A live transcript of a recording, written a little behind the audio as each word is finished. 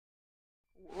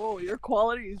Whoa, your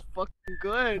quality is fucking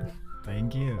good.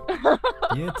 Thank you.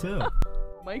 You too.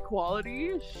 My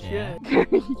quality? Yeah. Shit.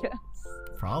 Yes.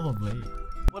 Probably.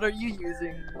 What are you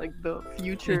using? Like the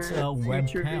future? It's a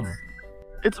webcam.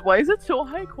 Why is it so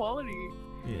high quality?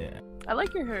 Yeah. I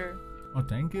like your hair. Oh,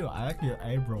 thank you. I like your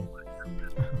eyebrow.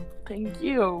 Thank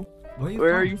you.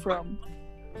 Where Are you from?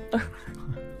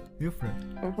 You from?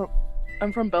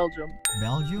 I'm from Belgium.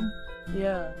 Belgium?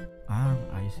 Yeah. Ah,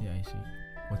 I see.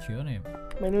 What's your name?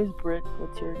 My name is Brit.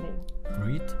 What's your name?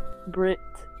 Brit? Brit.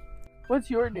 What's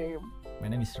your name? My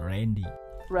name is Randy.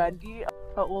 Randy.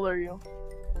 How old are you?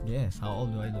 Yes, how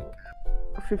old do I look?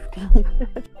 15.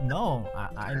 No,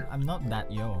 I'm not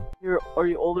that young. Are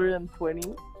you older than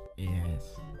 20?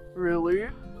 Yes. Really?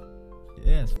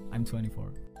 Yes, I'm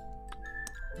 24.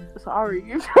 Sorry.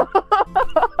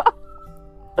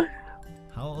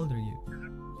 How old are you?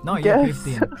 No, you're Guess.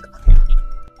 15.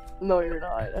 No, you're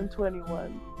not. I'm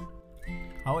 21.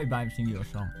 How if I sing you a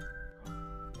song?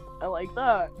 I like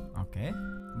that. Okay,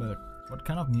 but what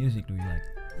kind of music do you like?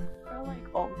 I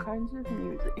like all kinds of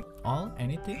music. All?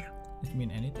 Anything? It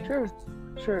mean anything?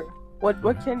 Sure. What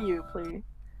can you play?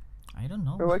 I don't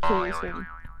know. Or what can you sing?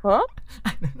 Huh?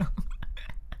 I don't know.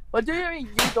 What do you mean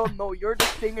you don't know? You're the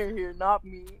singer here, not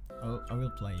me. Oh, I will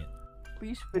play it.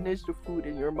 Please finish the food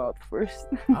in your mouth first.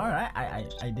 Alright,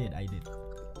 I did.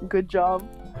 Good job.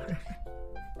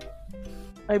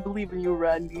 I believe in you,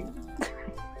 Randy.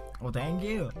 Oh, thank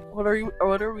you. What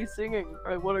are we singing?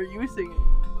 Or what are you singing?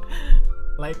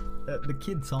 Like the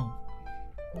kid song.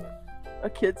 A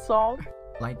kid song?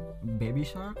 Like Baby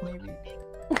Shark, maybe?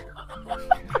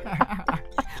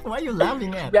 Why are you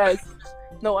laughing at? Yes.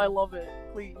 No, I love it.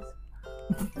 Please.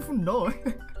 No.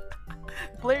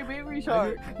 Play Baby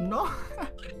Shark. No.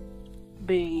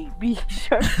 Baby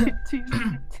Shark.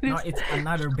 No, it's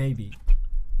another baby.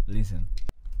 Listen.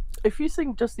 If you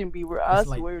sing Justin Bieber, I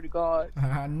swear to God.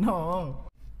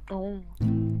 No. Oh.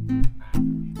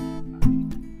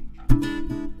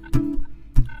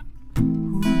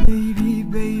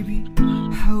 Baby,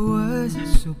 how was I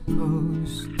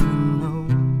supposed to know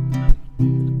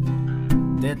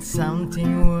that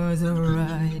something was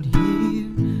alright here?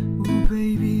 Oh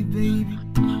baby,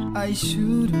 I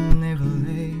should have never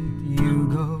let you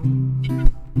go.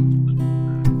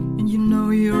 And you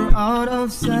know you're out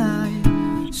of sight.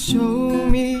 Show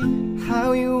me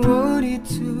how you want it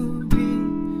to be.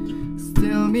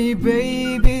 Tell me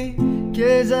baby,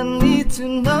 'cause I need to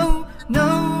know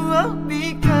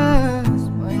because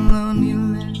my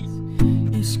loneliness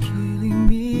is killing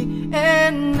me.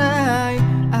 And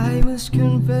I must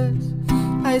confess,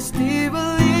 I still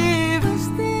believe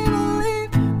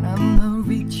I'm not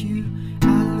with you. I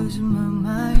lose my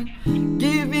mind.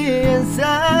 Give me a sign.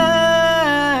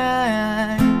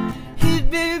 Hit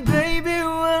me baby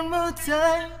one more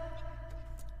time.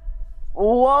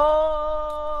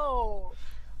 Whoa!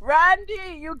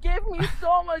 Randy, you give me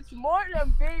so much more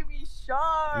than Baby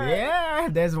Shark. Yeah,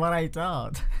 that's what I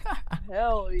thought.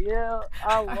 Hell yeah,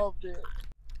 I loved it.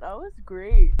 That was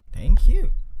great. Thank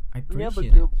you. I You have a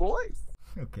appreciate it. good voice.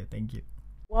 Okay, thank you.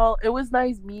 Well, it was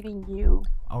nice meeting you.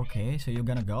 Okay, so you're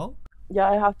gonna go? Yeah,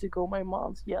 I have to go. My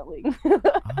mom's yelling. Oh,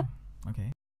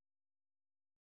 okay.